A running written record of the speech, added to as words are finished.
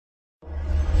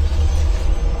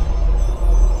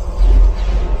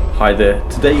Hi there,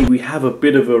 today we have a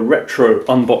bit of a retro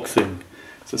unboxing.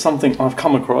 So something I've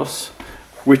come across,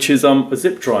 which is a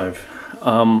zip drive.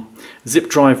 Zip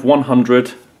drive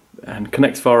 100 and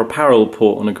connects via a parallel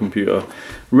port on a computer.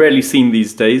 Rarely seen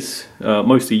these days,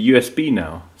 mostly USB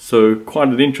now. So quite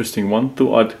an interesting one.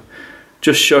 Thought I'd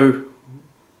just show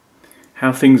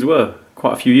how things were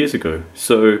quite a few years ago.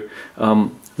 So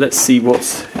let's see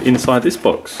what's inside this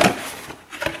box.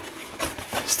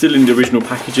 Still in the original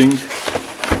packaging.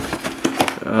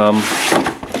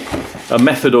 A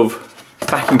method of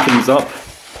backing things up.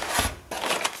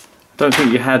 I don't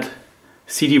think you had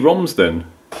CD-ROMs then,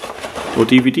 or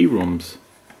DVD-ROMs.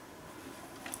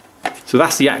 So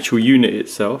that's the actual unit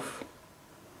itself.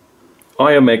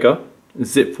 IOMEGA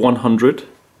Zip 100.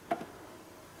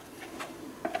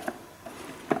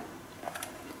 That's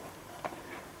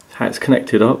how it's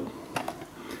connected up.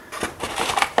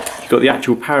 You've got the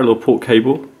actual parallel port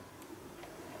cable,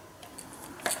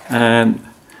 and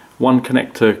one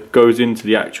connector goes into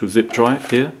the actual zip drive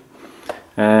here,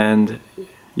 and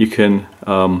you can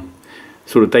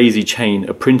sort of daisy chain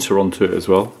a printer onto it as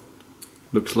well,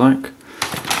 looks like.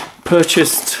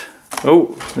 Purchased,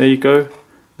 oh there you go,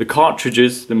 the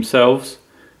cartridges themselves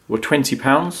were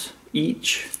 £20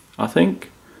 each, I think.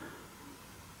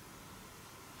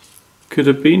 Could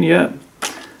have been, yeah.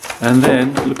 And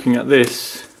then looking at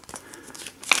this,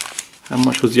 how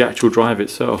much was the actual drive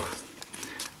itself?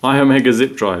 IOMEGA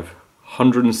Zip drive,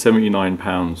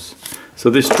 £179. So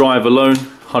this drive alone,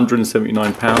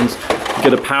 £179. You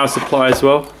get a power supply as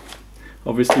well,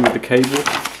 obviously with the cable,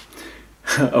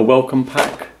 a welcome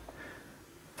pack,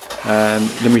 and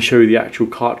let me show you the actual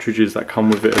cartridges that come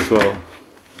with it as well.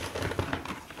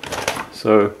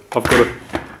 So I've got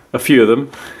a few of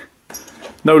them,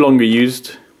 no longer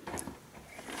used.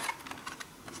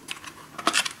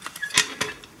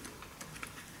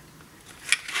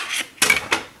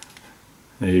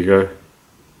 There you go.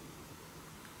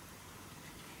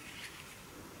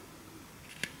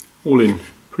 All in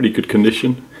pretty good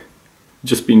condition.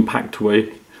 Just been packed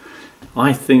away.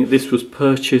 I think this was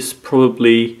purchased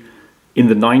probably in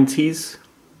the 90s.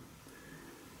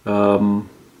 And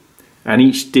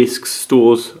each disc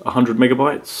stores 100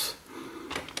 megabytes.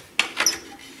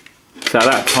 So at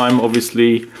that time,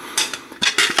 obviously,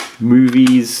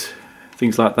 movies,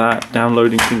 things like that,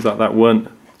 downloading things like that weren't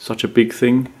such a big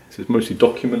thing. This is mostly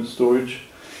document storage.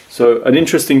 So an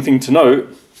interesting thing to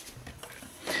note,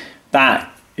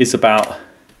 that is about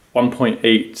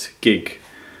 1.8 gig.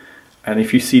 And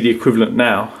if you see the equivalent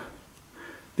now,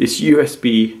 this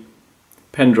USB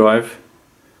pen drive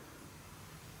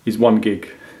is 1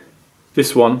 gig.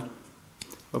 This one,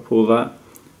 I'll pull that,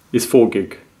 is 4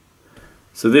 gig.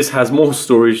 So this has more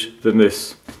storage than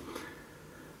this.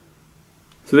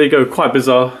 So there you go, quite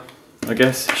bizarre, I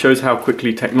guess. Shows how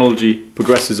quickly technology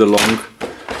progresses along.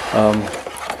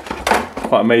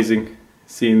 Quite amazing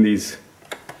seeing these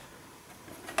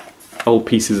old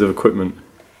pieces of equipment.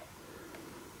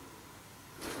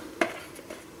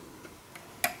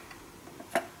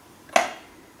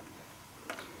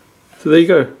 So there you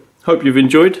go. Hope you've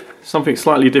enjoyed something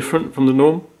slightly different from the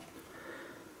norm.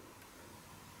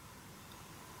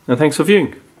 And thanks for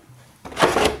viewing.